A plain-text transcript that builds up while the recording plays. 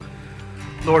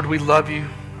Lord, we love you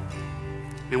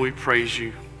and we praise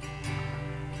you.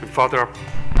 And Father,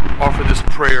 I offer this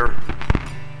prayer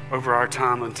over our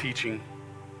time on teaching,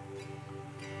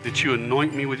 that you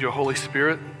anoint me with your Holy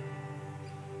Spirit,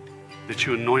 that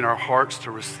you anoint our hearts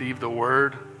to receive the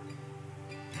word,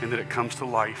 and that it comes to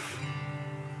life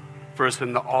for us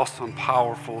in the awesome,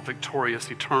 powerful,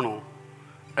 victorious, eternal,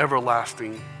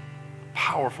 everlasting,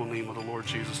 powerful name of the Lord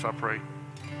Jesus, I pray.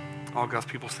 All God's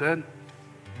people said,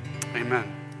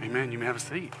 amen. Amen. You may have a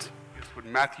seat. It's with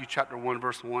Matthew chapter 1,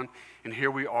 verse 1, and here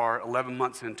we are 11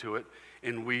 months into it,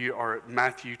 and we are at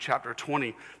Matthew chapter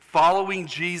 20, following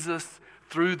Jesus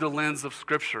through the lens of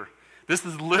Scripture. This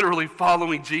is literally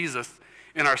following Jesus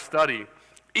in our study.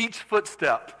 Each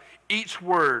footstep, each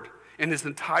word in his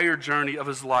entire journey of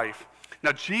his life.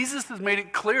 Now, Jesus has made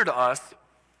it clear to us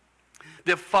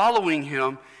that following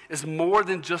him is more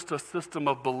than just a system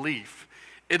of belief.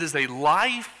 It is a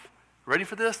life, ready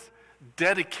for this,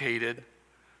 dedicated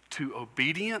to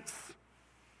obedience,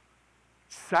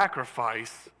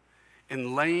 sacrifice,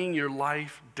 and laying your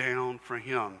life down for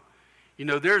him. You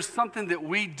know, there's something that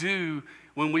we do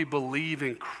when we believe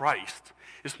in Christ.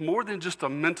 It's more than just a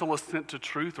mental assent to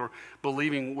truth or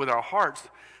believing with our hearts,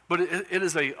 but it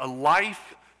is a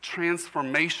life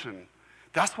transformation.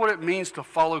 That's what it means to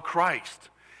follow Christ.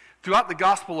 Throughout the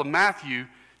Gospel of Matthew,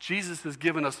 Jesus has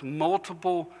given us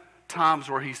multiple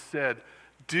times where he said,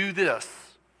 do this,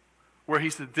 where he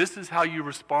said, this is how you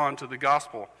respond to the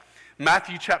gospel.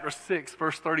 Matthew chapter 6,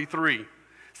 verse 33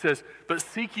 says, but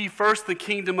seek ye first the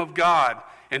kingdom of God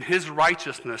and his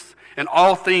righteousness, and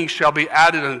all things shall be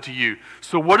added unto you.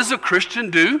 So what does a Christian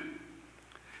do?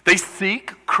 They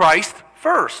seek Christ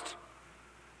first.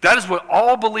 That is what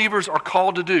all believers are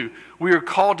called to do. We are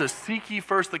called to seek ye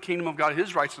first the kingdom of God and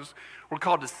his righteousness. We're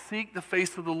called to seek the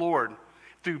face of the Lord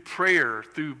through prayer,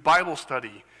 through Bible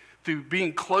study, through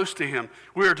being close to him.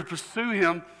 We are to pursue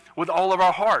him with all of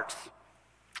our hearts.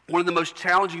 One of the most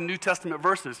challenging New Testament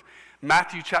verses,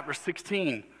 Matthew chapter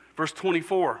 16, verse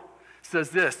 24, says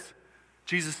this.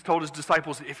 Jesus told his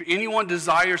disciples, if anyone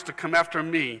desires to come after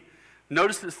me,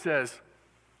 notice it says,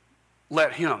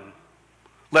 let him.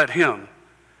 Let him.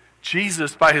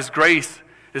 Jesus, by his grace,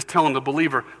 is telling the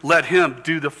believer, let him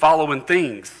do the following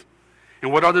things.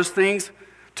 And what are those things?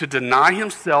 To deny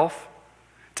himself,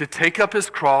 to take up his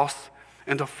cross,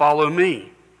 and to follow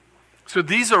me. So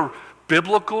these are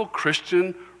biblical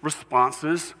Christian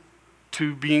responses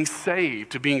to being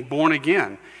saved, to being born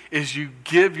again, is you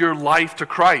give your life to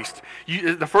Christ.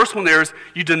 The first one there is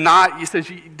you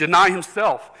deny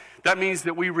himself. That means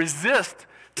that we resist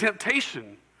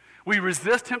temptation. We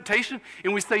resist temptation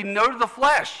and we say no to the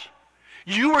flesh.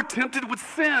 You are tempted with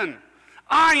sin.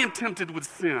 I am tempted with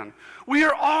sin. We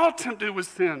are all tempted with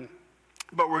sin,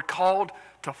 but we're called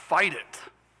to fight it.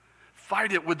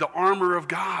 Fight it with the armor of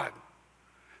God.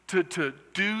 To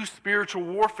do spiritual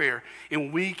warfare,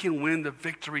 and we can win the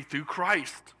victory through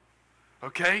Christ.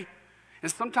 Okay? And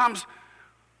sometimes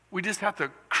we just have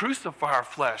to crucify our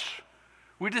flesh.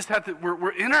 We just have to,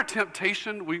 we're in our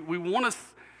temptation. We want to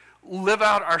live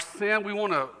out our sin. We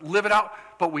want to live it out,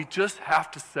 but we just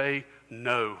have to say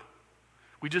no.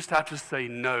 We just have to say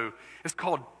no. It's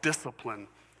called discipline.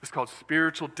 It's called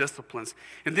spiritual disciplines.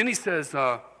 And then he says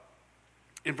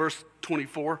in verse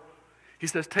 24, he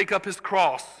says, take up his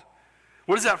cross.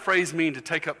 What does that phrase mean, to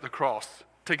take up the cross?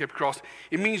 Take up the cross.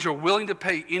 It means you're willing to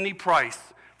pay any price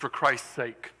for Christ's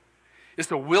sake.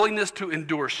 It's a willingness to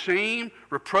endure shame,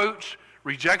 reproach,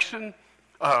 rejection,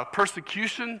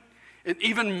 persecution, and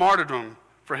even martyrdom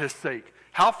for his sake.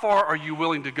 How far are you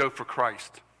willing to go for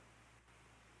Christ?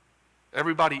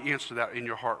 Everybody answer that in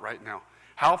your heart right now.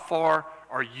 How far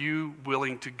are you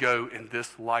willing to go in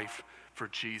this life for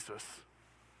Jesus?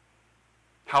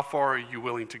 How far are you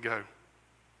willing to go?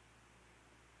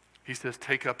 He says,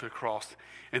 take up the cross.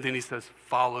 And then he says,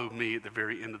 follow me at the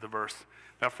very end of the verse.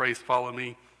 That phrase, follow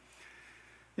me,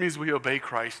 means we obey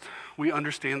Christ. We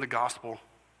understand the gospel.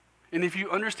 And if you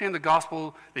understand the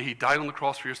gospel, that he died on the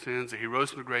cross for your sins, that he rose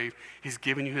from the grave, he's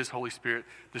given you his Holy Spirit,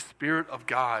 the Spirit of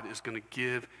God is going to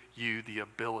give you the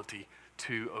ability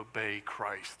to obey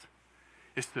Christ.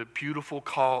 It's the beautiful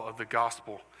call of the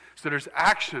gospel. So there's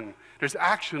action. There's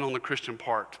action on the Christian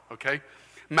part, okay?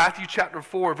 Matthew chapter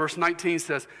 4, verse 19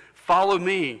 says, follow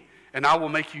me, and I will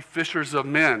make you fishers of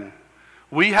men.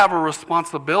 We have a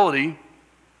responsibility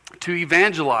to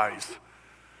evangelize,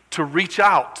 to reach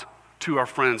out to our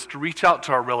friends, to reach out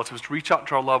to our relatives, to reach out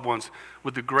to our loved ones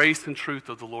with the grace and truth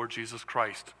of the Lord Jesus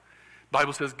Christ. The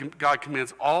Bible says God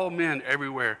commands all men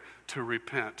everywhere to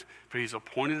repent, for he's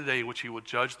appointed a day in which he will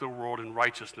judge the world in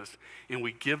righteousness, and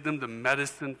we give them the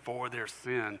medicine for their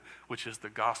sin, which is the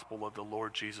gospel of the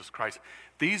Lord Jesus Christ.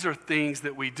 These are things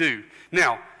that we do.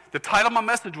 Now, the title of my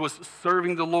message was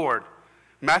Serving the Lord.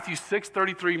 Matthew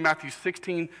 6:33, Matthew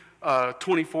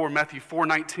 16:24, Matthew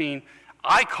 4:19.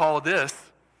 I call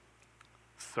this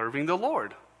serving the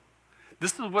Lord.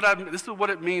 This is what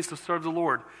it means to serve the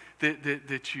Lord.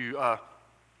 That you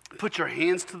put your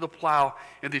hands to the plow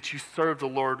and that you serve the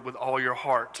Lord with all your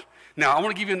heart. Now, I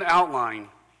want to give you an outline.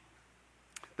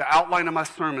 The outline of my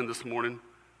sermon this morning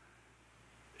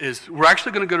is, we're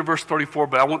actually going to go to verse 34,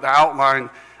 but I want the outline.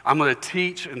 I'm going to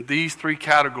teach in these three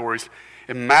categories.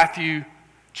 In Matthew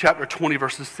chapter 20,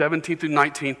 verses 17 through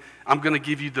 19, I'm going to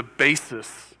give you the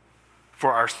basis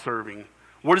for our serving.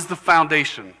 What is the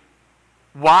foundation?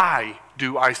 Why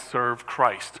do I serve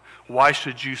Christ? Why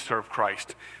should you serve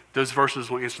Christ? Those verses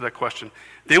will answer that question.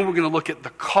 Then we're going to look at the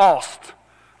cost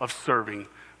of serving,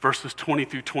 verses 20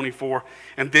 through 24.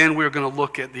 And then we're going to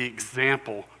look at the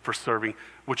example for serving,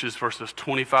 which is verses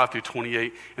 25 through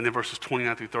 28. And then verses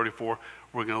 29 through 34,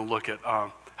 we're going to look at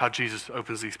how Jesus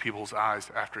opens these people's eyes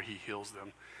after he heals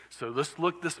them. So let's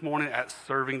look this morning at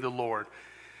serving the Lord.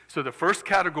 So the first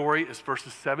category is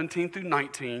verses 17 through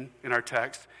 19 in our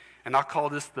text. And I call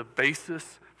this the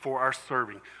basis for our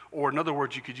serving. Or in other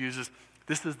words, you could use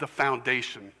this is the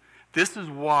foundation. This is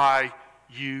why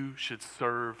you should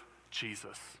serve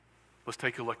Jesus. Let's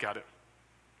take a look at it.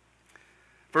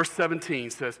 Verse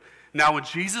 17 says, "Now when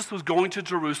Jesus was going to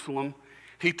Jerusalem,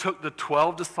 he took the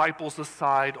 12 disciples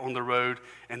aside on the road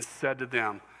and said to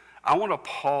them," I want to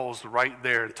pause right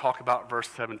there and talk about verse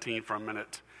 17 for a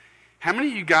minute. How many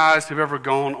of you guys have ever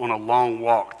gone on a long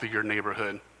walk through your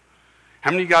neighborhood? How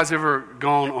many of you guys ever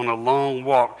gone on a long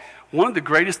walk? One of the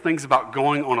greatest things about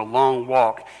going on a long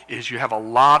walk is you have a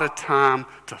lot of time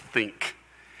to think.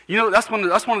 You know, that's one of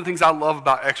the things I love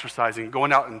about exercising,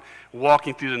 going out and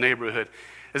walking through the neighborhood,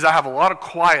 is I have a lot of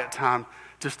quiet time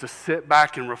just to sit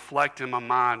back and reflect in my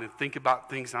mind and think about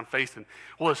things I'm facing.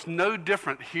 Well, it's no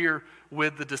different here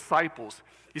with the disciples.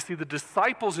 You see, the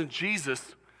disciples and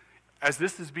Jesus, as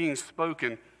this is being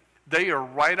spoken, they are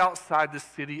right outside the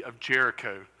city of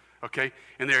Jericho. Okay,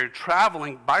 and they're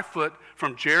traveling by foot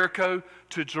from Jericho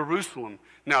to Jerusalem.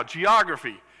 Now,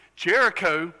 geography.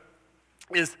 Jericho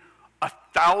is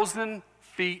 1,000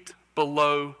 feet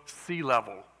below sea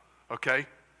level. Okay?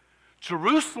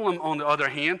 Jerusalem, on the other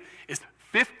hand, is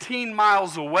 15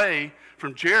 miles away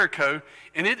from Jericho,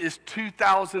 and it is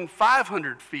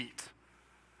 2,500 feet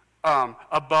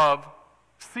above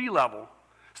sea level.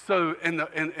 So in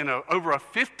over a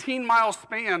 15-mile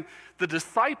span, the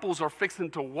disciples are fixing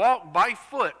to walk by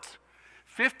foot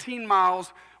 15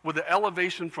 miles with the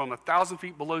elevation from 1,000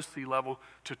 feet below sea level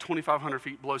to 2,500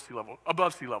 feet below sea level,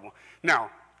 above sea level.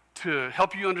 Now, to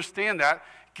help you understand that,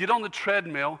 get on the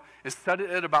treadmill and set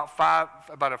it at about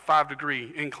a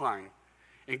 5-degree incline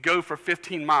and go for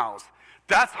 15 miles.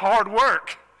 That's hard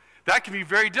work. That can be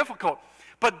very difficult.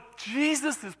 But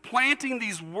Jesus is planting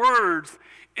these words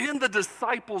in the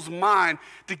disciples' mind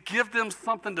to give them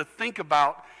something to think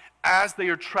about as they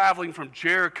are traveling from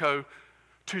Jericho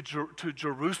to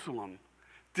Jerusalem.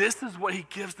 This is what he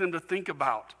gives them to think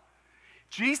about.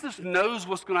 Jesus knows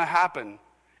what's going to happen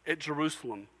at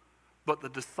Jerusalem, but the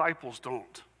disciples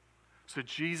don't. So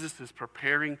Jesus is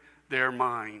preparing their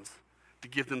minds to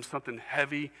give them something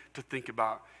heavy to think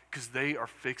about, because they are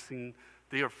fixing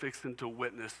to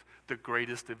witness the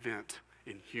greatest event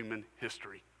in human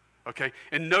history. Okay?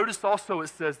 And notice also it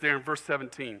says there in verse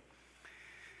 17,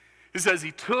 it says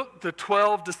he took the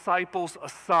 12 disciples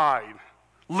aside.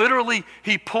 Literally,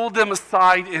 he pulled them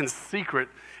aside in secret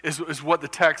is what the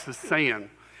text is saying.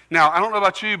 Now, I don't know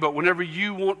about you, but whenever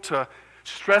you want to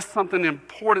stress something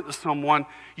important to someone,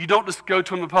 you don't just go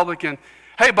to them in public and,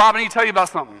 "Hey, Bob, I need to tell you about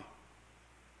something."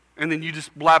 And then you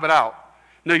just blab it out.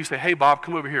 No, you say, "Hey, Bob,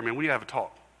 come over here, man. We need to have a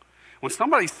talk." When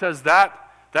somebody says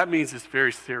that, that means it's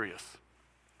very serious.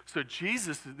 So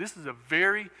Jesus, this is a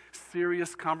very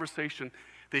serious conversation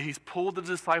that he's pulled the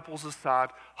disciples aside,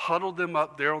 huddled them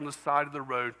up there on the side of the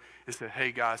road, and said,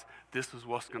 "Hey, guys, this is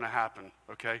what's going to happen,"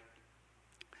 okay?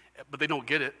 But they don't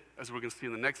get it, as we're going to see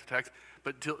in the next text,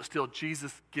 but still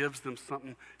Jesus gives them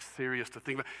something serious to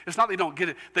think about. It's not they don't get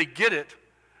it. They get it,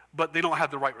 but they don't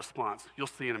have the right response. You'll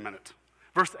see in a minute.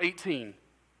 Verse 18.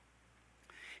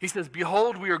 He says,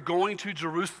 "Behold, we are going to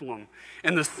Jerusalem,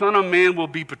 and the Son of Man will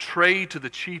be betrayed to the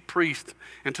chief priests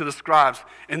and to the scribes,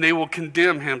 and they will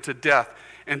condemn him to death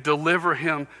and deliver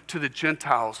him to the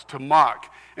Gentiles to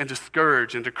mock and to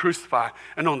scourge and to crucify.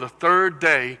 And on the third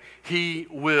day, he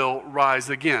will rise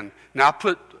again." Now, I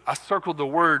put I circled the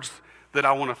words that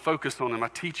I want to focus on in my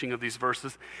teaching of these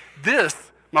verses.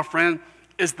 This, my friend,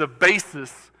 is the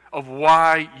basis of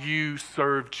why you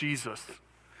serve Jesus.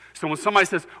 So when somebody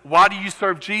says, why do you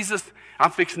serve Jesus?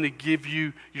 I'm fixing to give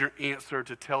you your answer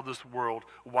to tell this world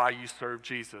why you serve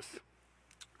Jesus.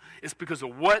 It's because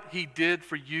of what he did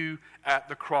for you at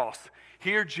the cross.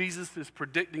 Here, Jesus is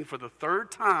predicting for the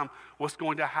third time what's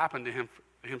going to happen to him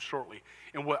shortly.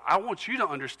 And what I want you to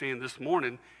understand this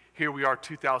morning, here we are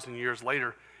 2,000 years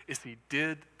later, is he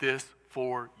did this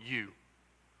for you.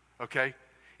 Okay?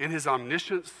 In his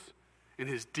omniscience, in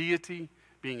his deity,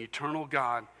 being eternal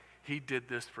God, he did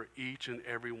this for each and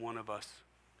every one of us.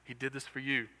 He did this for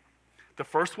you. The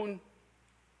first one,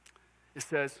 it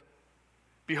says,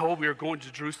 behold, we are going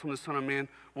to Jerusalem, the Son of Man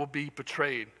will be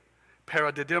betrayed.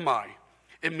 Paradidemai.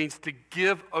 It means to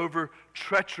give over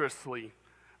treacherously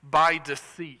by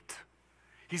deceit.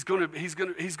 He's going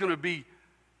to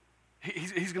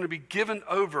be given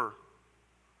over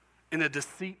in a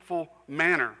deceitful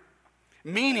manner.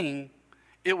 Meaning,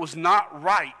 it was not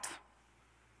right.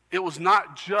 It was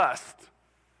not just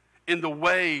in the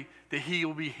way that he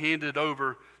will be handed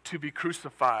over to be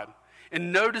crucified.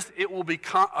 And notice it will be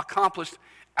accomplished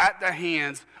at the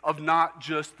hands of not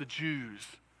just the Jews,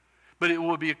 but it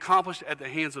will be accomplished at the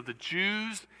hands of the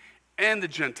Jews and the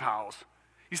Gentiles.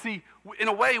 You see, in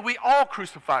a way, we all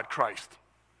crucified Christ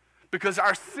because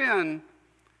our sin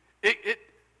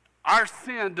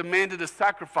demanded a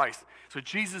sacrifice. So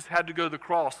Jesus had to go to the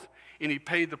cross, and he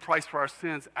paid the price for our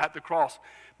sins at the cross.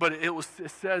 But it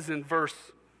says in verse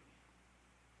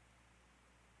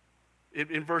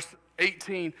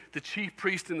 18, the chief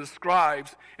priests and the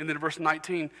scribes, and then in verse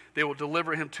 19, they will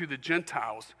deliver him to the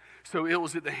Gentiles. So it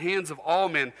was at the hands of all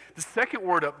men. The second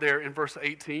word up there in verse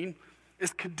 18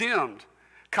 is condemned,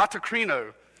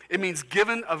 katakrino. It means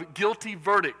given a guilty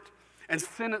verdict and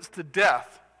sentenced to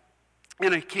death.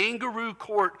 In a kangaroo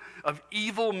court of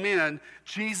evil men,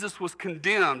 Jesus was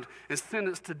condemned and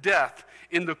sentenced to death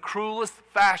in the cruelest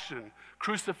fashion,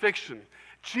 crucifixion.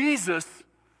 Jesus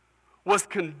was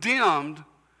condemned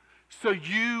so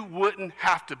you wouldn't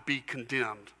have to be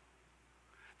condemned.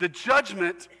 The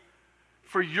judgment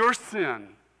for your sin,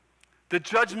 the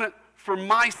judgment for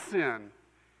my sin,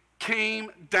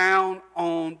 came down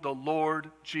on the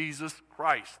Lord Jesus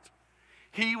Christ.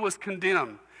 He was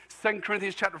condemned. 2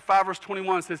 Corinthians chapter 5, verse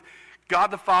 21 says, God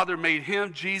the Father made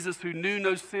him, Jesus, who knew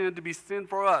no sin, to be sin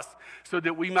for us, so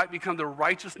that we might become the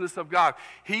righteousness of God.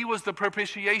 He was the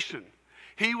propitiation.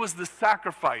 He was the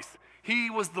sacrifice. He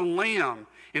was the lamb,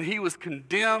 and he was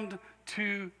condemned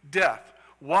to death.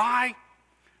 Why?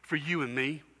 For you and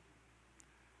me.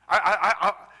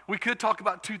 We could talk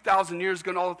about 2,000 years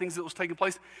ago and all the things that was taking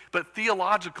place, but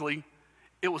theologically,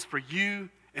 it was for you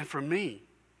and for me.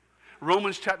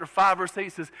 Romans chapter 5, verse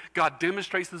 8 says, God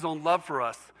demonstrates his own love for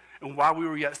us, and while we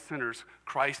were yet sinners,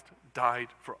 Christ died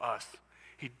for us.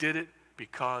 He did it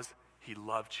because he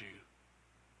loved you.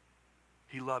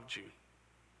 He loved you.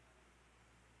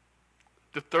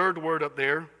 The third word up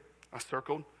there, I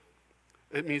circled,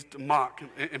 it means to mock,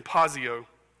 impazio.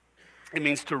 It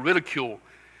means to ridicule,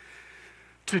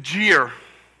 to jeer,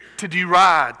 to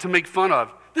deride, to make fun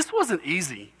of. This wasn't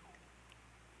easy.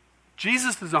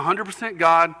 Jesus is 100%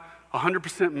 God,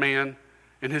 100% man,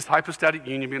 in his hypostatic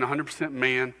union, being 100%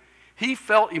 man. He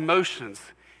felt emotions.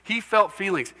 He felt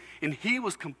feelings. And he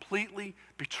was completely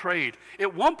betrayed.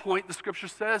 At one point, the scripture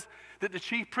says that the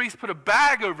chief priests put a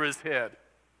bag over his head.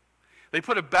 They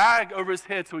put a bag over his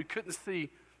head so he couldn't see.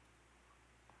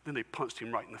 Then they punched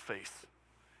him right in the face.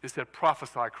 It said,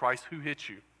 prophesy, Christ, who hit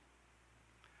you?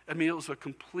 I mean, it was a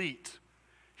complete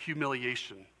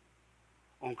humiliation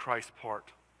on Christ's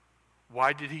part.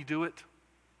 Why did he do it?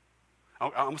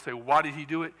 I'm going to say, why did he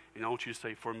do it? And I want you to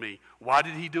say, for me. Why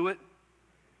did he do it?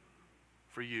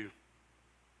 For you.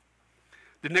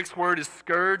 The next word is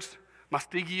scourged,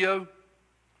 mastigio.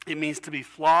 It means to be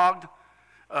flogged,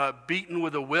 beaten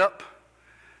with a whip,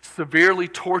 severely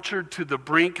tortured to the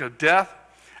brink of death.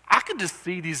 I could just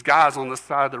see these guys on the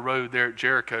side of the road there at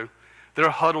Jericho.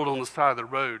 They're huddled on the side of the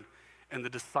road, and the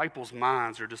disciples'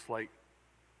 minds are just like,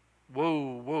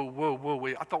 whoa,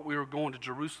 wait, I thought we were going to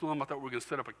Jerusalem. I thought we were going to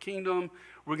set up a kingdom.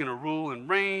 We're going to rule and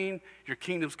reign. Your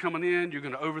kingdom's coming in. You're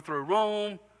going to overthrow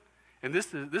Rome. And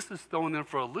this is throwing them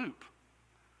for a loop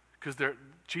because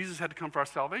Jesus had to come for our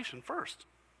salvation first.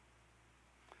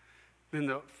 Then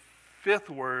the fifth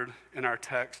word in our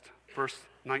text, verse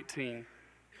 19,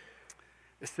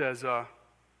 it says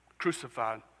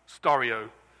crucified, stario,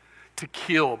 to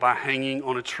kill by hanging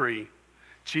on a tree.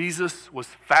 Jesus was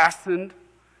fastened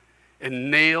and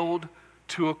nailed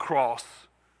to a cross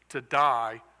to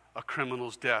die a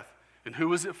criminal's death. And who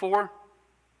was it for?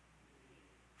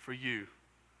 for you,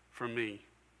 for me.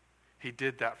 He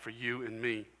did that for you and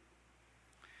me.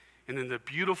 And then the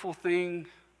beautiful thing,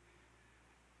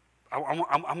 I'm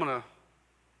going to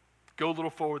go a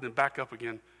little forward and back up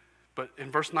again. But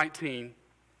in verse 19,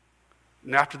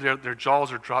 and after their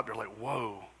jaws are dropped, they're like,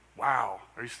 whoa, wow,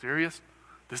 are you serious?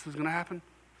 This is going to happen?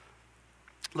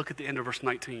 Look at the end of verse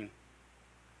 19.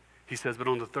 He says, but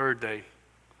on the third day,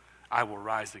 I will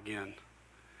rise again.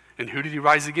 And who did he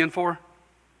rise again for?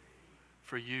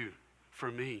 For you,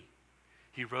 for me.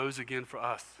 He rose again for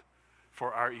us,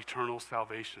 for our eternal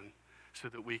salvation, so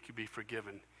that we could be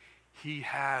forgiven. He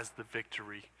has the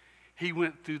victory. He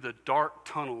went through the dark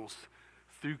tunnels,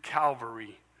 through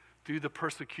Calvary, through the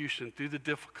persecution, through the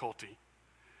difficulty,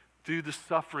 through the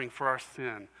suffering for our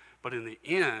sin. But in the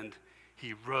end,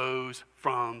 he rose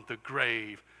from the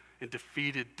grave and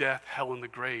defeated death, hell, and the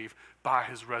grave by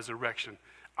his resurrection.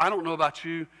 I don't know about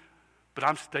you, but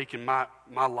I'm staking my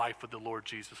life with the Lord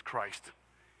Jesus Christ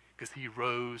because he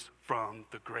rose from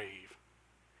the grave.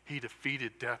 He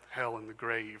defeated death, hell, and the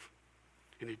grave.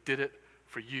 And he did it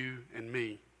for you and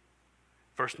me.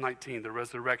 Verse 19, the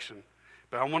resurrection.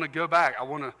 But I want to go back. I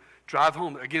want to drive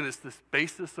home. Again, it's this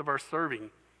basis of our serving.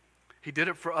 He did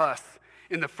it for us.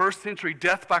 In the first century,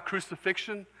 death by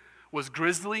crucifixion was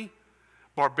grisly,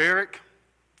 barbaric,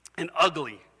 and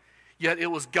ugly. Yet it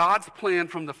was God's plan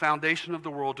from the foundation of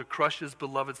the world to crush his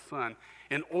beloved Son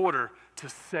in order to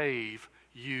save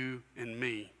you and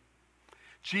me.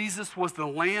 Jesus was the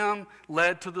lamb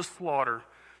led to the slaughter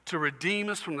to redeem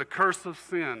us from the curse of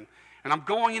sin. And I'm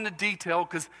going into detail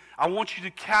because I want you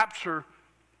to capture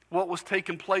what was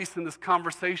taking place in this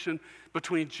conversation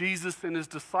between Jesus and his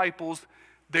disciples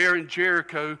there in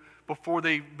Jericho before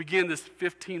they began this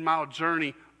 15-mile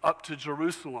journey up to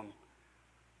Jerusalem.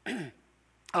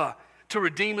 To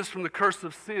redeem us from the curse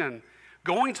of sin.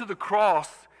 Going to the cross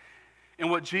and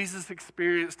what Jesus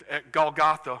experienced at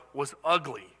Golgotha was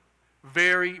ugly.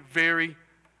 Very, very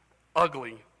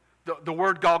ugly. The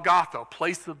word Golgotha,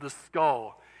 place of the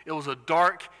skull. It was a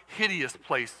dark, hideous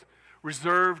place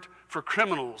reserved for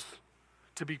criminals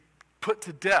to be put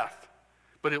to death.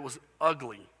 But it was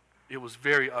ugly. It was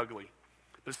very ugly.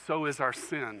 But so is our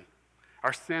sin.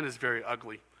 Our sin is very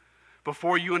ugly.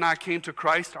 Before you and I came to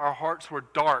Christ, our hearts were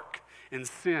dark in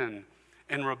sin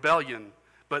and rebellion.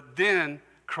 But then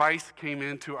Christ came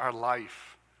into our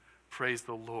life. Praise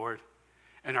the Lord.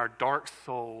 And our dark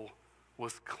soul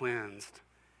was cleansed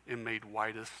and made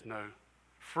white as snow.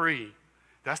 Free.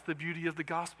 That's the beauty of the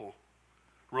gospel.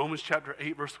 Romans chapter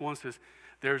 8 verse 1 says,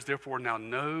 there is therefore now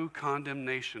no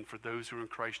condemnation for those who are in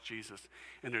Christ Jesus.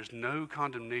 And there's no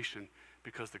condemnation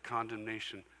because the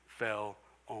condemnation fell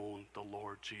on the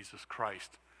Lord Jesus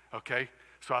Christ. Okay?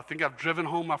 So I think I've driven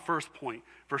home my first point,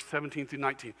 verse 17 through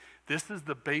 19. This is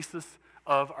the basis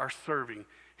of our serving.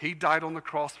 He died on the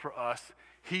cross for us.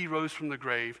 He rose from the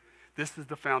grave. This is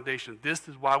the foundation. This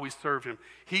is why we serve him.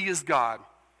 He is God.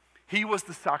 He was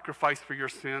the sacrifice for your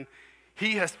sin.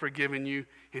 He has forgiven you,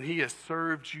 and he has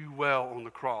served you well on the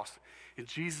cross. And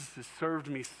Jesus has served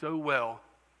me so well,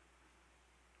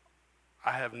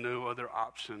 I have no other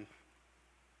option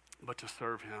but to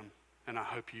serve him. And I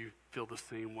hope you feel the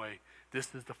same way.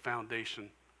 This is the foundation.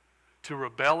 To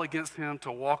rebel against him,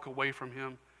 to walk away from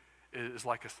him, is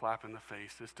like a slap in the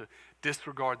face. It's to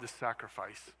disregard the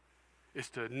sacrifice. It's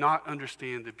to not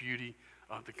understand the beauty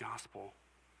of the gospel.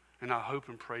 And I hope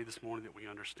and pray this morning that we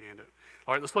understand it.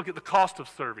 All right, let's look at the cost of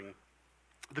serving.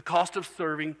 The cost of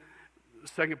serving, the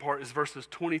second part is verses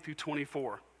 20 through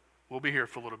 24. We'll be here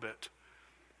for a little bit.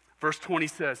 Verse 20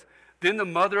 says, then the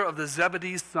mother of the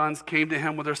Zebedee's sons came to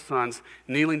him with her sons,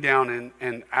 kneeling down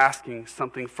and asking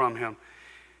something from him.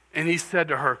 And he said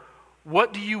to her,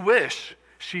 what do you wish?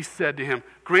 She said to him,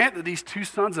 grant that these two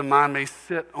sons of mine may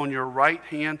sit on your right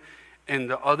hand and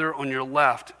the other on your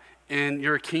left in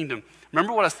your kingdom.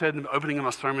 Remember what I said in the opening of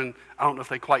my sermon? I don't know if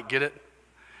they quite get it.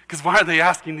 Because why are they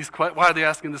asking this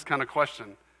kind of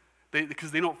question?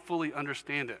 Because they don't fully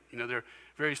understand it. You know, they're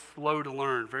very slow to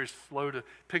learn, very slow to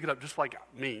pick it up, just like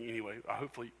me anyway.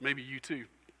 Hopefully, maybe you too.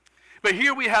 But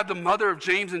here we have the mother of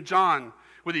James and John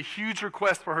with a huge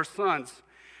request for her sons.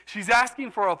 She's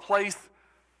asking for a place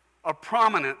of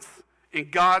prominence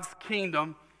in God's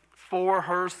kingdom for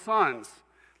her sons.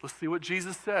 Let's see what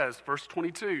Jesus says, verse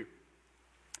 22.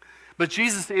 But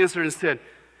Jesus answered and said,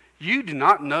 you do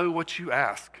not know what you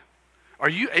ask. Are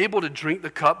you able to drink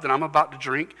the cup that I'm about to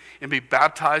drink and be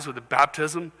baptized with the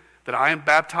baptism that I am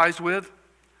baptized with?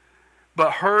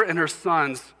 But her and her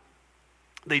sons,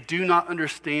 they do not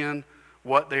understand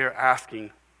what they are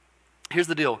asking. Here's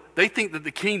the deal. They think that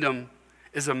the kingdom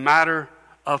is a matter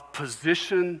of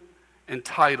position and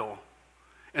title.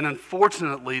 And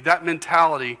unfortunately, that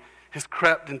mentality has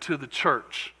crept into the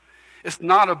church. It's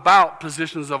not about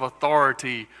positions of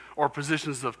authority or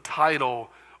positions of title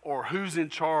or who's in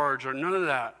charge or none of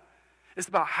that. It's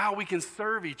about how we can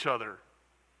serve each other.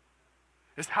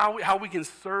 It's how we can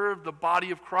serve the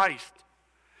body of Christ.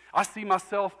 I see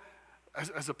myself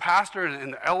as a pastor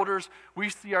and the elders, we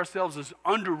see ourselves as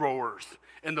under rowers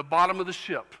in the bottom of the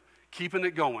ship, keeping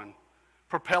it going,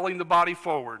 propelling the body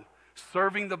forward,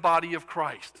 serving the body of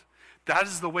Christ. That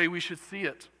is the way we should see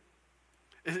it.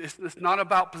 It's not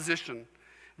about position.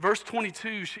 Verse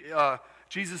 22,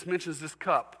 Jesus mentions this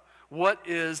cup. What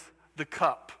is the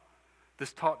cup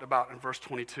that's talked about in verse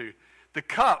 22? The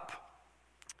cup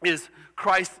is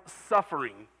Christ's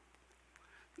suffering.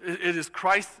 It is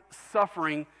Christ's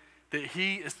suffering that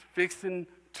he is fixing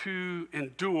to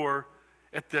endure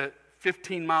at the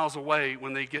 15 miles away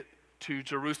when they get to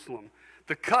Jerusalem.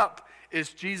 The cup is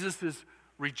Jesus'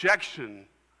 rejection.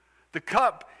 The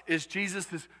cup is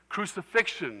Jesus'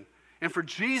 crucifixion. And for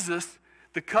Jesus,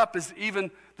 the cup is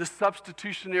even the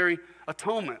substitutionary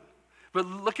atonement. But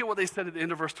look at what they said at the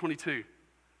end of verse 22.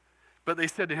 But they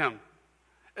said to him,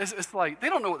 it's like, they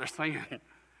don't know what they're saying. Kind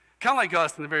of like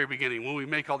us in the very beginning when we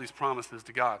make all these promises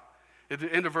to God. At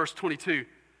the end of verse 22,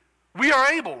 we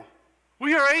are able.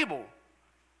 We are able.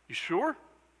 You sure?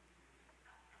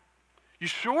 You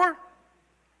sure?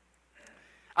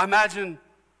 I imagine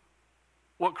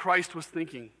what Christ was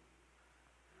thinking.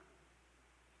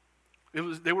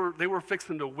 They were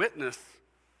fixing to witness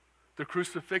the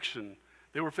crucifixion.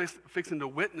 They were fixing to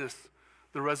witness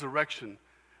the resurrection.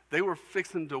 They were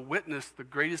fixing to witness the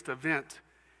greatest event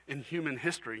in human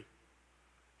history.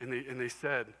 And they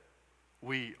said,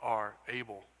 we are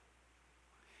able.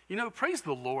 You know, praise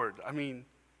the Lord. I mean,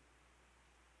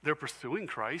 they're pursuing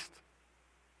Christ.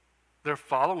 They're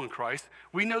following Christ.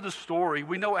 We know the story.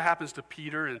 We know what happens to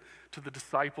Peter and to the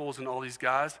disciples and all these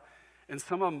guys. And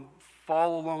some of them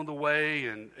fall along the way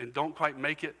and don't quite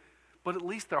make it. But at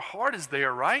least their heart is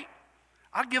there, right?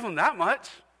 I'll give them that much.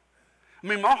 I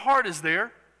mean, my heart is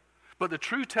there. But the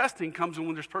true testing comes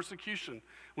when there's persecution,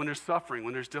 when there's suffering,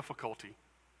 when there's difficulty.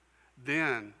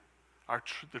 Then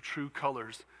the true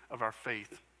colors of our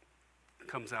faith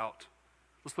comes out.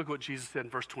 Let's look at what Jesus said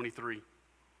in verse 23.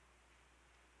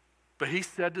 But he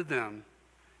said to them,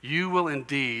 you will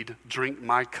indeed drink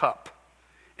my cup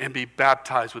and be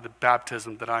baptized with the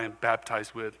baptism that I am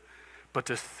baptized with. But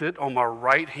to sit on my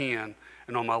right hand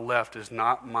and on my left is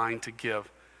not mine to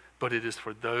give, but it is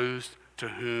for those to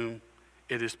whom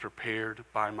it is prepared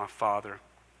by my Father.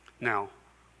 Now,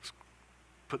 let's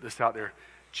put this out there.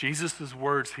 Jesus'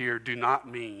 words here do not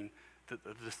mean that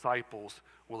the disciples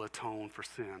will atone for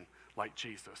sin like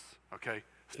Jesus, okay?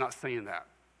 It's not saying that.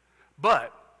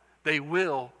 But they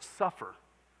will suffer.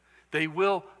 They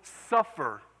will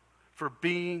suffer for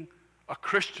being a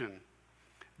Christian.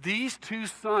 These two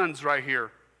sons right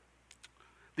here,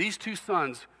 these two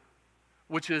sons,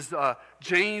 which is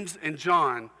James and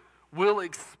John, will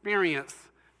experience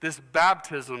this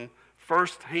baptism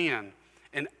firsthand.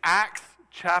 In Acts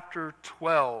chapter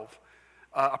 12,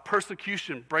 a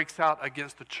persecution breaks out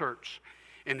against the church,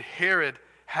 and Herod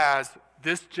has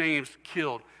this James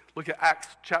killed. Look at Acts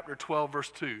chapter 12,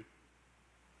 verse 2.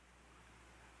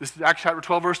 This is Acts chapter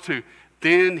 12, verse 2.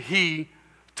 Then he,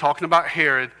 talking about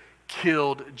Herod,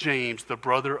 killed James, the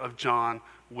brother of John,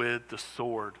 with the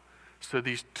sword. So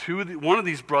one of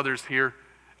these brothers here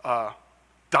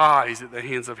dies at the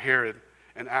hands of Herod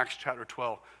in Acts chapter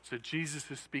 12. So Jesus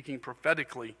is speaking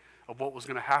prophetically of what was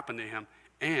going to happen to him,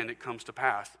 and it comes to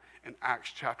pass in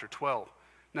Acts chapter 12.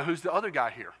 Now, who's the other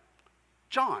guy here?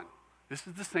 John. This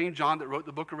is the same John that wrote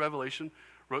the book of Revelation,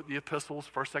 wrote the epistles,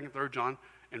 1st, 2nd, 3rd John,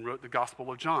 and wrote the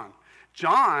Gospel of John.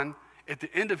 John, at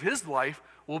the end of his life,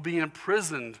 will be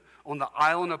imprisoned on the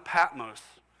island of Patmos,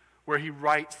 where he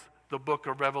writes the book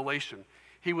of Revelation.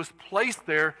 He was placed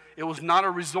there. It was not a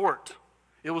resort.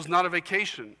 It was not a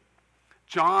vacation.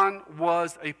 John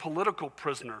was a political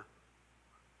prisoner.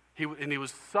 He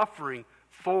was suffering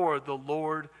for the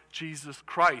Lord Jesus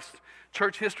Christ.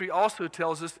 Church history also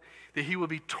tells us that he will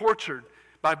be tortured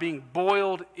by being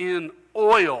boiled in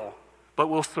oil, but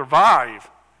will survive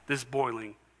this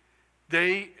boiling.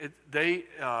 They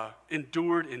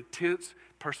endured intense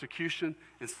persecution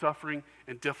and suffering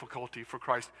and difficulty for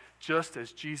Christ, just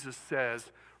as Jesus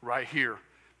says right here.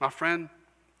 My friend,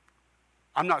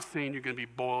 I'm not saying you're going to be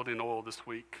boiled in oil this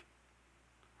week.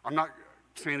 I'm not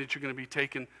saying that you're going to be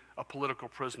taken a political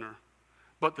prisoner.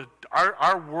 But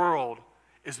our world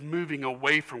is moving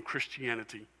away from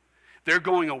Christianity. They're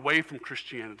going away from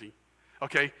Christianity,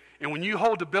 okay? And when you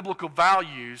hold to biblical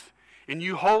values and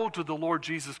you hold to the Lord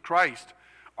Jesus Christ,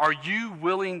 are you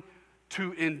willing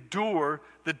to endure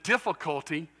the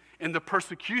difficulty and the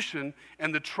persecution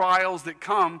and the trials that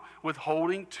come with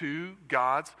holding to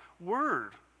God's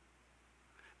word.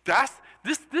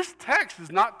 This text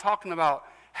is not talking about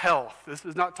health. This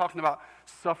is not talking about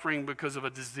suffering because of a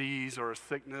disease or a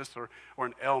sickness or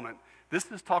an ailment. This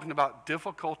is talking about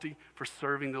difficulty for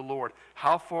serving the Lord.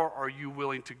 How far are you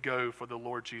willing to go for the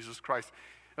Lord Jesus Christ?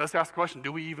 Let's ask the question,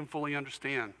 do we even fully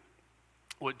understand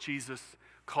what Jesus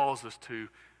calls us to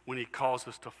when he calls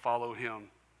us to follow him?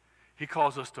 He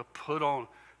calls us to put on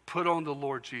the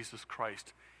Lord Jesus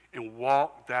Christ and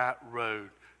walk that road,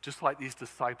 just like these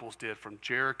disciples did from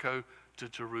Jericho to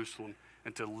Jerusalem,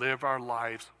 and to live our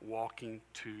lives walking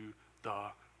to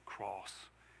the cross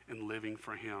and living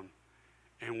for him.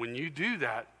 And when you do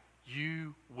that,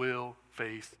 you will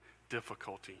face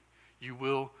difficulty. You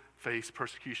will face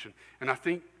persecution. And I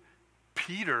think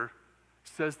Peter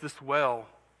says this well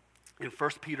in 1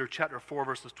 Peter chapter 4,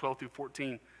 verses 12 through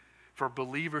 14. For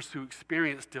believers who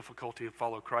experience difficulty and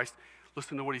follow Christ,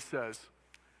 listen to what he says.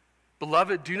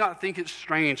 Beloved, do not think it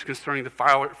strange concerning the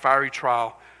fiery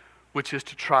trial, which is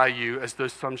to try you as though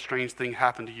some strange thing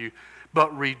happened to you,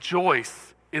 but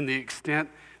rejoice in the extent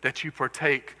that you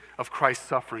partake of Christ's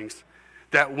sufferings,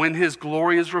 that when his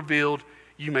glory is revealed,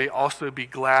 you may also be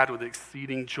glad with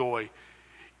exceeding joy.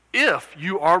 If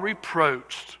you are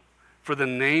reproached for the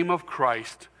name of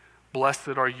Christ, blessed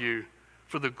are you,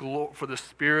 for the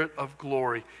Spirit of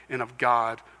glory and of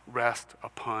God rest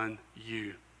upon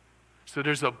you. So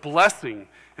there's a blessing.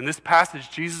 In this passage,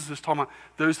 Jesus is talking about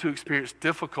those who experience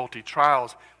difficulty,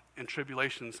 trials, and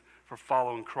tribulations for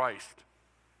following Christ.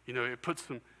 You know, it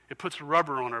puts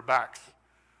rubber on our backs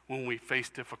when we face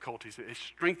difficulties. It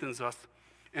strengthens us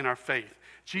in our faith.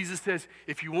 Jesus says,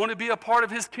 if you want to be a part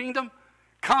of his kingdom,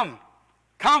 come,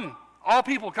 all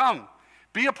people come.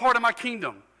 Be a part of my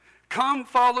kingdom. Come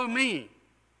follow me.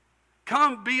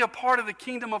 Come be a part of the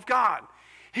kingdom of God.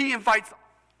 He invites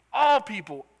all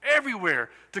people everywhere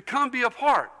to come be a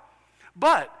part.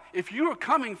 But if you are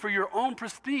coming for your own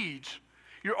prestige,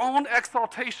 your own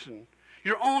exaltation,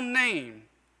 your own name,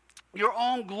 your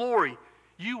own glory,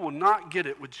 you will not get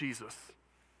it with Jesus.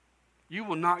 You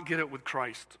will not get it with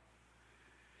Christ.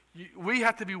 We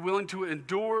have to be willing to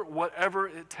endure whatever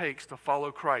it takes to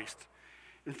follow Christ.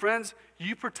 And friends,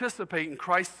 you participate in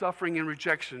Christ's suffering and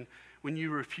rejection when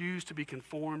you refuse to be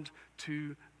conformed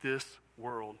to this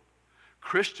world.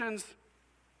 Christians,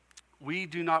 we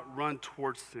do not run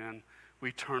towards sin.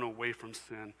 We turn away from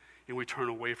sin, and we turn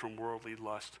away from worldly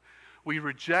lust. We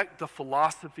reject the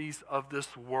philosophies of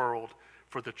this world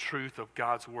for the truth of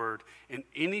God's word. And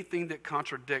anything that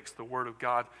contradicts the word of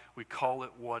God, we call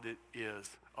it what it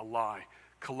is, a lie.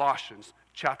 Colossians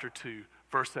chapter 2,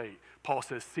 verse 8, Paul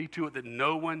says, see to it that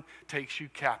no one takes you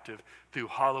captive through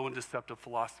hollow and deceptive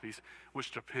philosophies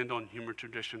which depend on human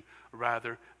tradition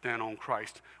rather than on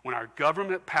Christ. When our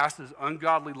government passes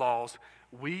ungodly laws,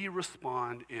 we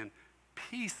respond in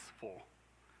peaceful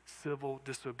civil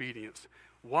disobedience.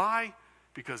 Why?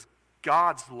 Because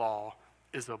God's law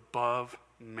is above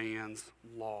man's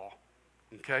law.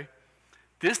 Okay?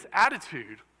 This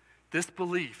attitude, this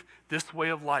belief, this way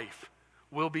of life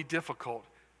will be difficult.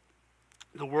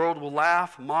 The world will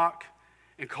laugh, mock,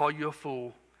 and call you a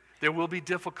fool. There will be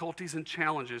difficulties and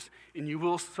challenges, and you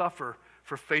will suffer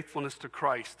for faithfulness to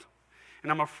Christ.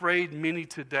 And I'm afraid many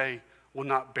today will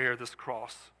not bear this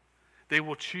cross. They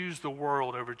will choose the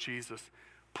world over Jesus.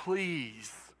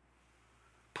 Please,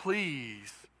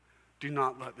 please do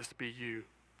not let this be you.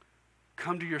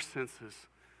 Come to your senses,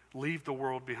 leave the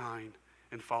world behind,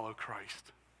 and follow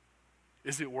Christ.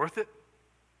 Is it worth it?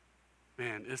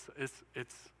 Man,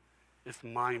 it's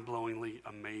mind-blowingly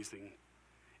amazing.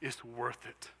 It's worth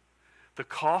it. The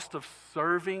cost of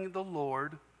serving the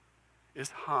Lord is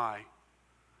high,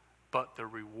 but the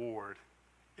reward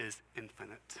is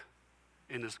infinite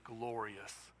and is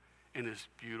glorious and is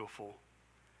beautiful.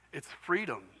 It's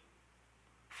freedom.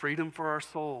 Freedom for our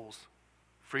souls.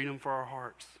 Freedom for our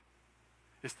hearts.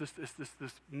 It's this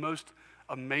most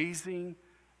amazing,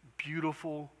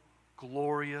 beautiful,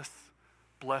 glorious,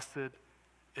 blessed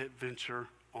adventure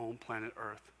on planet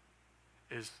Earth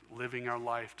is living our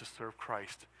life to serve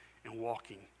Christ and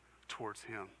walking towards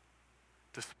him.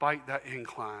 Despite that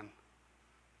incline,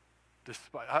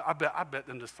 I bet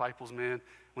them disciples, man,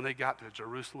 when they got to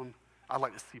Jerusalem, I'd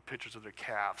like to see pictures of their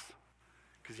calves.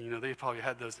 Because, they probably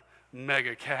had those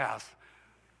mega calves.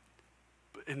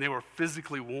 And they were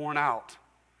physically worn out.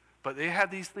 But they had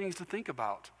these things to think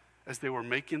about as they were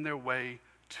making their way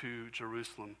to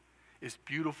Jerusalem. It's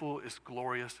beautiful, it's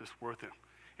glorious, it's worth it.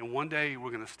 And one day we're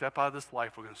going to step out of this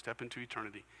life, we're going to step into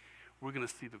eternity. We're going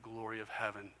to see the glory of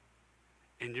heaven.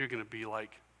 And you're going to be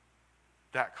like,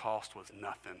 that cost was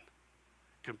nothing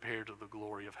compared to the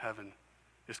glory of heaven.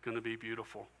 It's going to be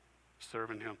beautiful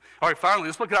serving him. All right, finally,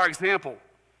 let's look at our example.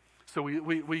 So we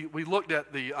looked at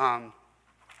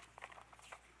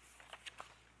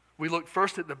we looked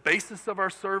first at the basis of our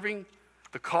serving,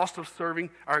 the cost of serving,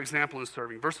 our example in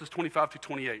serving. Verses 25 to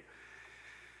 28.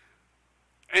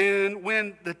 And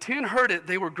when the 10 heard it,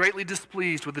 they were greatly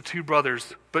displeased with the two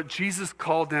brothers. But Jesus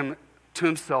called them to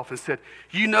himself and said,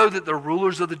 you know that the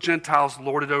rulers of the Gentiles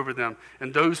lord it over them,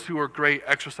 and those who are great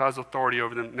exercise authority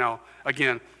over them. Now,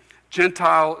 again,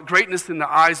 greatness in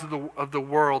the eyes of the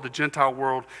world, the Gentile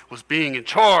world, was being in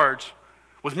charge,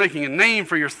 was making a name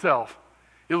for yourself.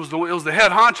 It was the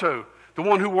head honcho, the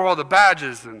one who wore all the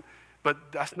badges.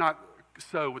 But that's not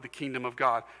so with the kingdom of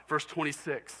God. Verse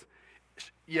 26,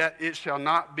 yet it shall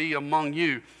not be among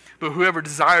you, but whoever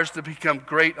desires to become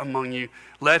great among you,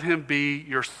 let him be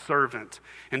your servant.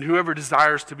 And whoever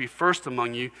desires to be first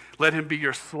among you, let him be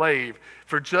your slave.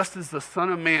 For just as the Son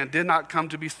of Man did not come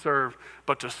to be served,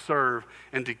 but to serve,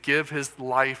 and to give his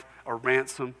life a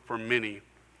ransom for many.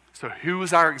 So who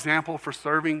is our example for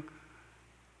serving?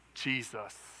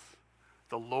 Jesus.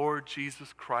 The Lord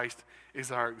Jesus Christ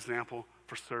is our example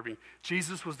for serving.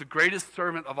 Jesus was the greatest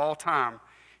servant of all time.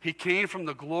 He came from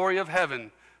the glory of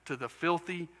heaven to the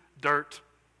filthy dirt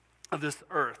of this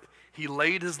earth. He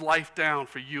laid his life down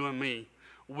for you and me.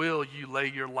 Will you lay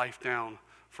your life down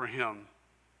for him?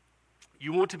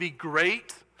 You want to be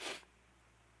great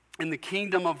in the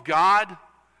kingdom of God?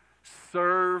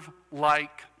 Serve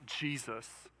like Jesus.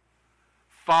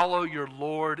 Follow your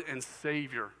Lord and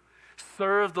Savior.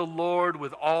 Serve the Lord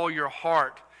with all your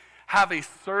heart. Have a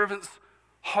servant's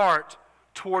heart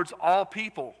towards all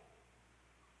people,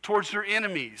 towards your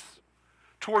enemies,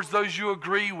 towards those you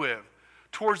agree with,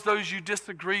 towards those you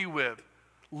disagree with.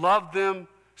 Love them,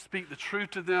 speak the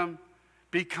truth to them,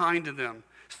 be kind to them.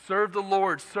 Serve the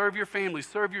Lord, serve your family,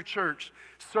 serve your church,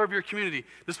 serve your community.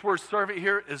 This word servant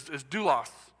here is doulos.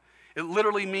 It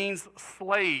literally means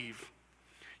slave.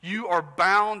 You are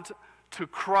bound to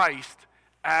Christ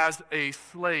as a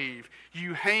slave.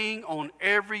 You hang on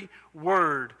every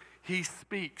word he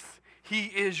speaks. He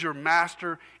is your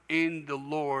master and the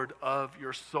Lord of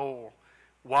your soul.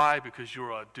 Why? Because you're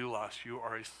a doulos. You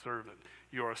are a servant.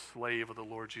 You are a slave of the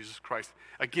Lord Jesus Christ.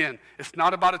 Again, it's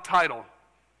not about a title.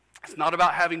 It's not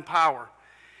about having power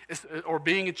or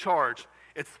being in charge.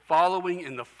 It's following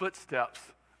in the footsteps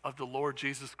of the Lord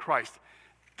Jesus Christ.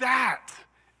 That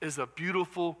is a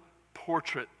beautiful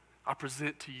portrait I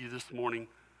present to you this morning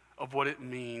of what it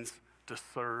means to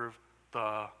serve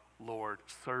the Lord,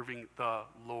 serving the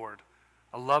Lord.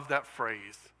 I love that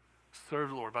phrase, serve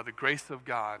the Lord. By the grace of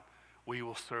God, we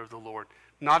will serve the Lord.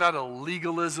 Not out of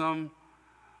legalism,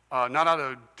 not out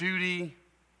of duty,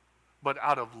 but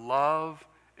out of love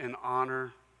and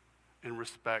honor and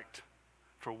respect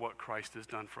for what Christ has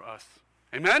done for us.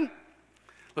 Amen?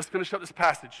 Let's finish up this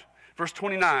passage. Verse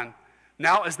 29.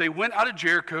 Now as they went out of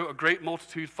Jericho, a great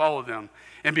multitude followed them.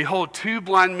 And behold, two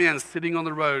blind men sitting on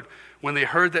the road, when they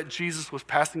heard that Jesus was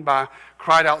passing by,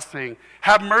 cried out, saying,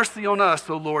 have mercy on us,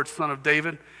 O Lord, Son of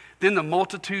David. Then the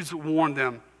multitudes warned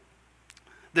them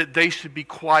that they should be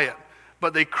quiet.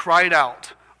 But they cried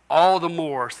out all the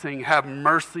more, saying, have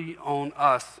mercy on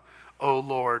us, O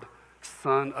Lord,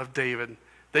 Son of David.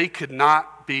 They could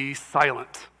not be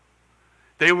silent.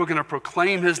 They were going to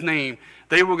proclaim his name.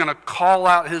 They were going to call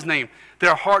out his name.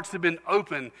 Their hearts had been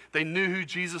open. They knew who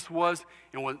Jesus was,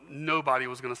 and nobody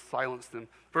was going to silence them.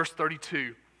 Verse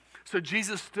 32. So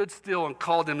Jesus stood still and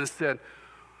called them and said,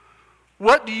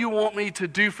 what do you want me to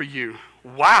do for you?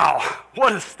 Wow,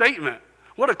 what a statement.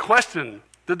 What a question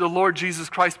that the Lord Jesus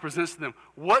Christ presents to them.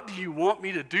 What do you want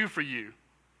me to do for you?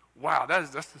 Wow,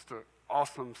 that's just an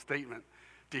awesome statement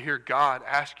to hear God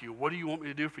ask you, what do you want me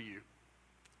to do for you?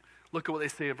 Look at what they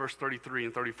say in verse 33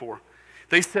 and 34.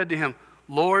 They said to him,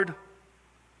 Lord,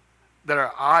 that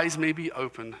our eyes may be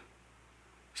opened.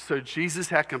 So Jesus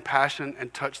had compassion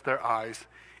and touched their eyes,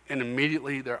 and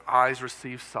immediately their eyes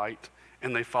received sight,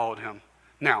 and they followed him.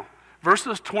 Now,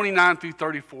 verses 29 through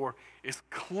 34 is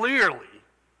clearly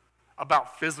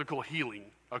about physical healing,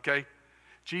 okay?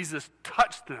 Jesus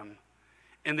touched them,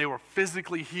 and they were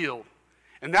physically healed.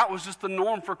 And that was just the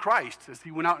norm for Christ as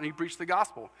he went out and he preached the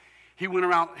gospel. He went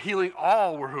around healing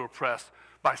all who were oppressed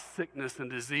by sickness and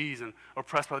disease and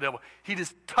oppressed by the devil. He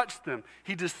just touched them.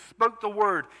 He just spoke the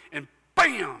word, and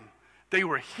bam, they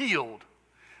were healed.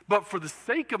 But for the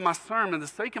sake of my sermon, the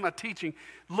sake of my teaching,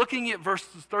 looking at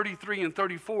verses 33 and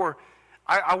 34,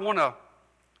 I want to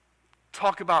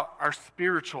talk about our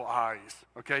spiritual eyes,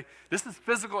 okay? This is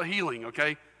physical healing,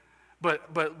 okay?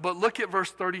 But look at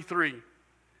verse 33.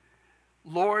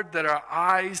 Lord, that our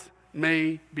eyes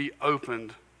may be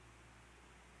opened.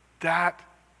 That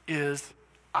is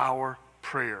our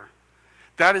prayer.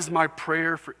 That is my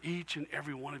prayer for each and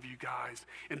every one of you guys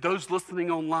and those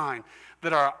listening online,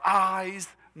 that our eyes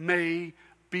may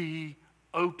be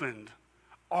opened.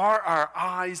 Are our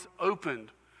eyes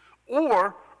opened?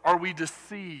 Or are we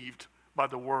deceived by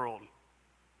the world?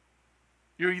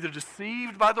 You're either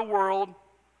deceived by the world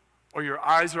or your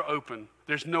eyes are open.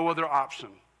 There's no other option.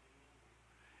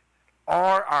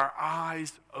 Are our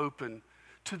eyes open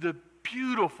to the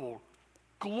beautiful,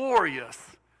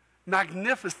 glorious,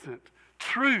 magnificent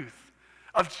truth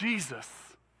of Jesus?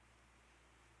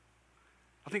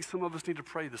 I think some of us need to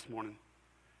pray this morning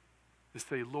and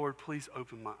say, Lord, please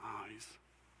open my eyes.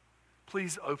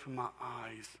 Please open my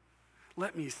eyes.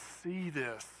 Let me see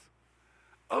this.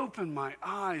 Open my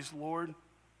eyes, Lord.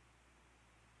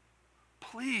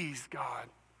 Please, God,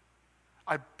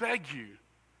 I beg you,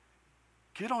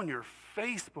 get on your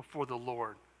face before the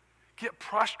Lord. Get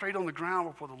prostrate on the ground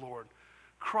before the Lord.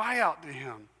 Cry out to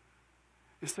him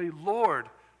and say, Lord,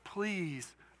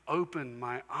 please open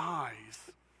my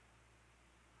eyes.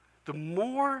 The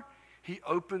more he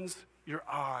opens your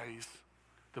eyes,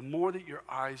 the more that your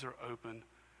eyes are open,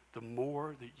 the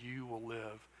more that you will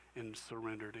live and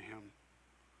surrender to him.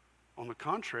 On the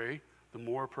contrary, the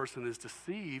more a person is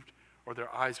deceived or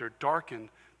their eyes are darkened,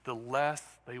 the less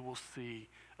they will see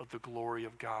of the glory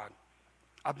of God.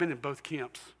 I've been in both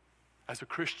camps as a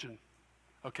Christian,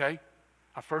 okay?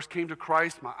 I first came to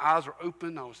Christ, my eyes were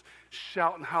open, I was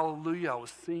shouting hallelujah, I was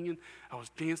singing, I was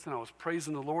dancing, I was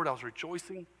praising the Lord, I was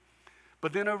rejoicing.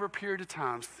 But then over a period of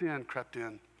time, sin crept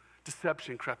in,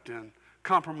 deception crept in,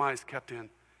 compromise crept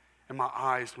in, and my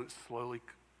eyes went slowly,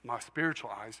 my spiritual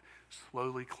eyes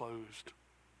slowly closed.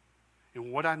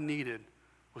 And what I needed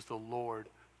was the Lord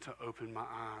to open my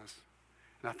eyes.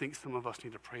 And I think some of us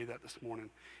need to pray that this morning.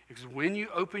 Because when you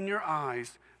open your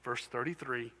eyes, verse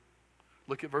 33,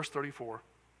 look at verse 34.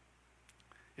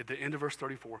 At the end of verse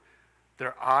 34,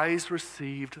 their eyes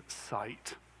received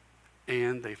sight,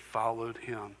 and they followed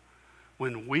him.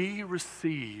 When we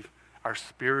receive our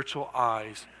spiritual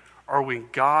eyes, or when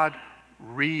God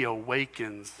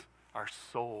reawakens our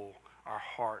soul, our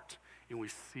heart, and we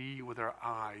see with our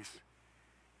eyes,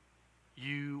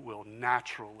 you will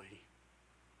naturally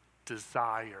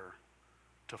desire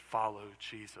to follow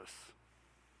Jesus.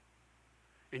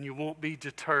 And you won't be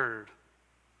deterred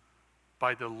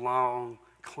by the long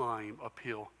climb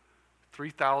uphill,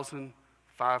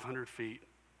 3,500 feet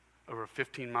over a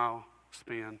 15-mile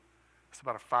span. It's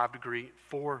about a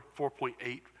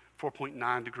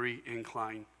 4.9 degree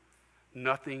incline.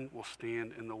 Nothing will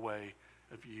stand in the way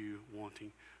of you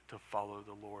wanting to follow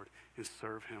the Lord and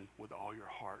serve him with all your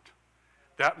heart.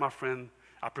 That, my friend,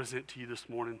 I present to you this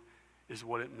morning is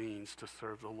what it means to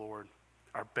serve the Lord.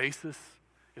 Our basis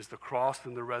is the cross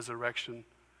and the resurrection.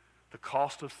 The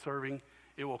cost of serving,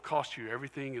 it will cost you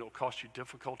everything. It will cost you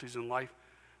difficulties in life.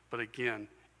 But again,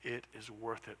 it is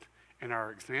worth it. And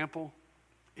our example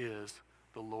is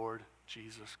the Lord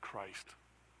Jesus Christ.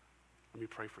 Let me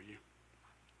pray for you.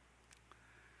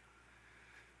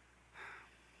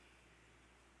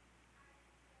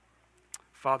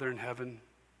 Father in heaven,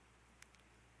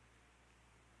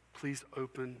 please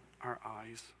open our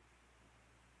eyes.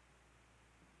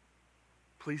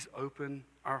 Please open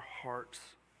our hearts.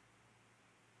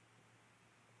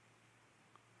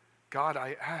 God,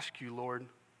 I ask you, Lord,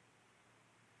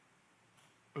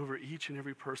 over each and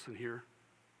every person here,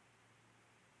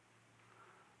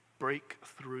 break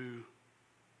through,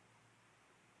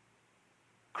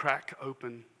 crack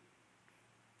open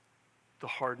the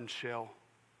hardened shell,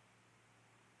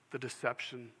 the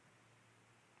deception,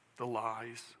 the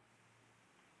lies,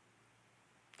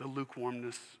 the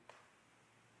lukewarmness.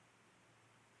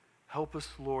 Help us,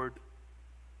 Lord,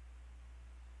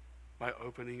 by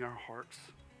opening our hearts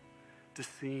to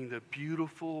seeing the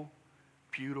beautiful,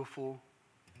 beautiful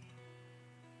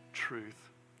truth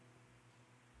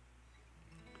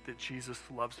that Jesus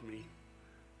loves me.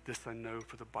 This I know,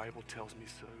 for the Bible tells me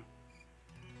so.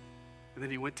 And then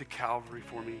he went to Calvary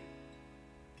for me.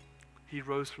 He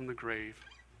rose from the grave.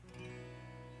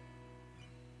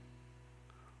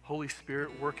 Holy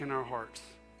Spirit, work in our hearts.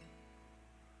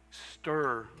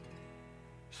 Stir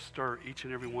each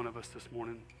and every one of us this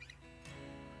morning.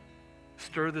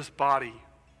 Stir this body.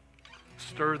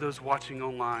 Stir those watching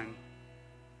online.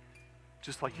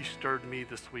 Just like you stirred me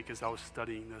this week as I was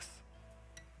studying this.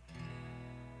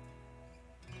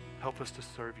 Help us to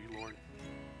serve you, Lord.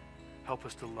 Help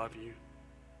us to love you.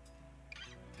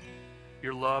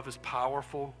 Your love is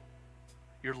powerful.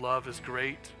 Your love is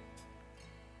great.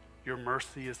 Your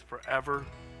mercy is forever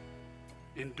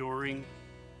enduring.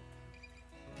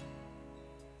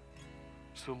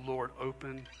 So, Lord,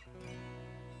 open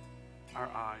our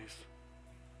eyes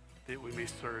that we may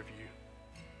serve you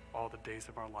all the days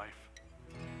of our life.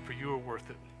 For you are worth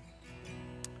it.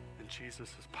 In Jesus'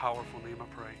 powerful name I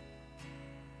pray.